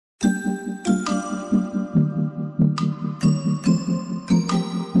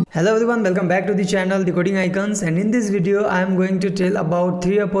Hello everyone, welcome back to the channel The Coding Icons, and in this video I am going to tell about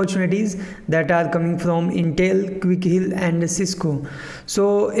 3 opportunities that are coming from Intel, QuickHeal and Cisco.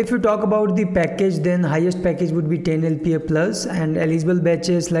 So if you talk about the package, then highest package would be 10 LPA plus, and eligible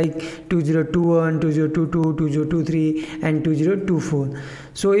batches like 2021, 2022, 2023 and 2024.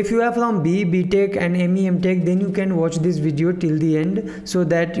 So if you are from B.Tech and M.Tech, then you can watch this video till the end so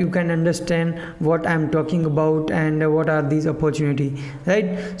that you can understand what I am talking about and what are these opportunities,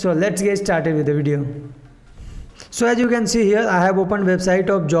 right? So let's get started with the video. So as you can see here, I have opened website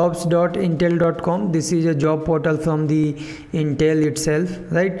of jobs.intel.com. This is a job portal from the Intel itself,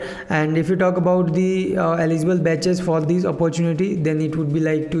 right? And if you talk about the eligible batches for this opportunity, then it would be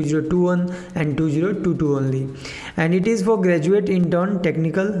like 2021 and 2022 only, and it is for graduate, intern,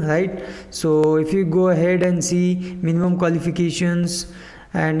 technical, right? So if you go ahead and see minimum qualifications,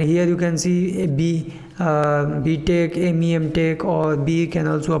 and here you can see B.Tech, M.Tech or B can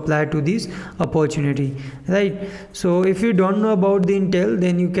also apply to this opportunity, right? So if you don't know about the Intel,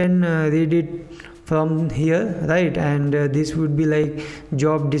 then you can read it from here, right? And this would be like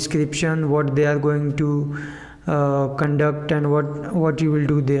job description, what they are going to conduct and what you will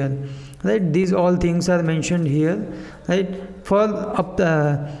do there, right? These all things are mentioned here, right? For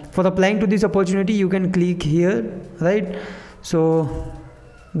applying to this opportunity, you can click here, right? So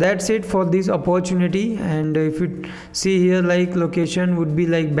that's it for this opportunity. And if you see here, like location would be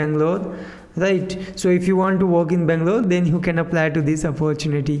like Bangalore, right? So if you want to work in Bangalore, then you can apply to this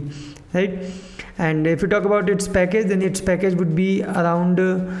opportunity, right? And if you talk about its package, then its package would be around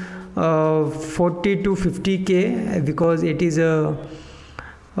 40 to 50k, because it is a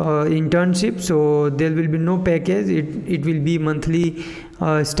internship, so there will be no package. It will be monthly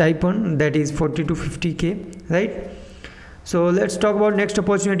stipend, that is 40 to 50k, right? So let's talk about next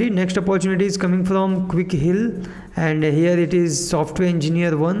opportunity. Next opportunity is coming from QuickHeal, and here it is software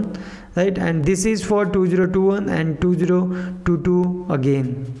engineer 1, right? And this is for 2021 and 2022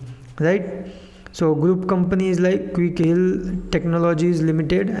 again, right? So group company is like QuickHeal Technologies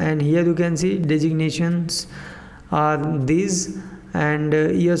Limited, and here you can see designations are these, and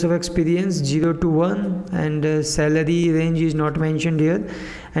years of experience 0 to 1, and salary range is not mentioned here.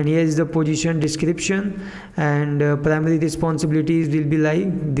 And here is the position description, and primary responsibilities will be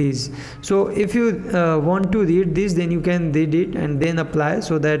like this. So if you want to read this, then you can read it and then apply,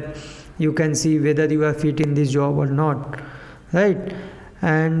 so that you can see whether you are fit in this job or not, right?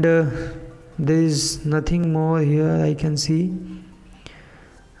 And there is nothing more here I can see.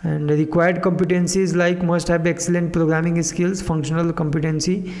 And the required competencies like must have excellent programming skills, functional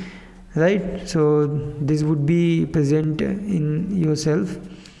competency, right? So this would be present in yourself.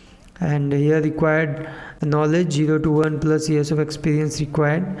 And here required knowledge 0 to 1 plus years of experience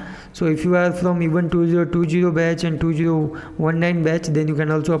required. So if you are from even 2020 batch and 2019 batch, then you can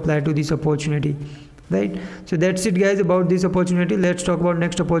also apply to this opportunity, right? So that's it guys about this opportunity. Let's talk about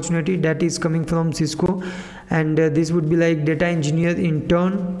next opportunity, that is coming from Cisco, and this would be like data engineer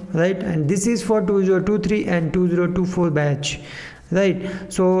intern, right? And this is for 2023 and 2024 batch, right?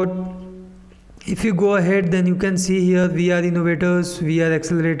 So if you go ahead, then you can see here we are innovators, we are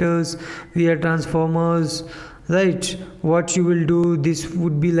accelerators, we are transformers, right? What you will do, this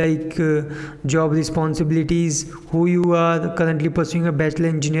would be like job responsibilities, who you are currently pursuing a bachelor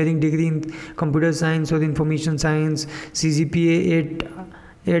engineering degree in computer science or information science, CGPA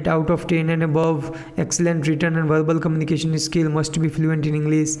 8 out of 10 and above, excellent written and verbal communication skill, must be fluent in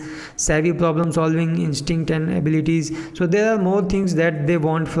English, savvy problem solving instinct and abilities. So there are more things that they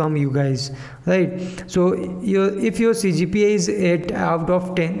want from you guys, right? So if your CGPA is 8 out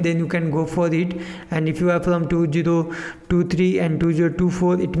of 10, then you can go for it. And if you are from 2023 and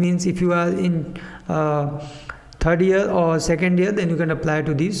 2024, it means if you are in third year or second year, then you can apply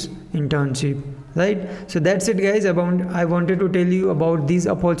to this internship, right? So that's it guys. I wanted to tell you about this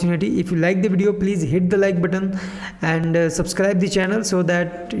opportunity. If you like the video, please hit the like button and subscribe the channel, so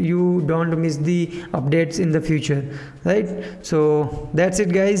that you don't miss the updates in the future, right? So that's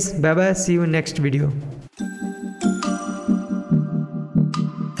it guys. Bye bye, see you in next video.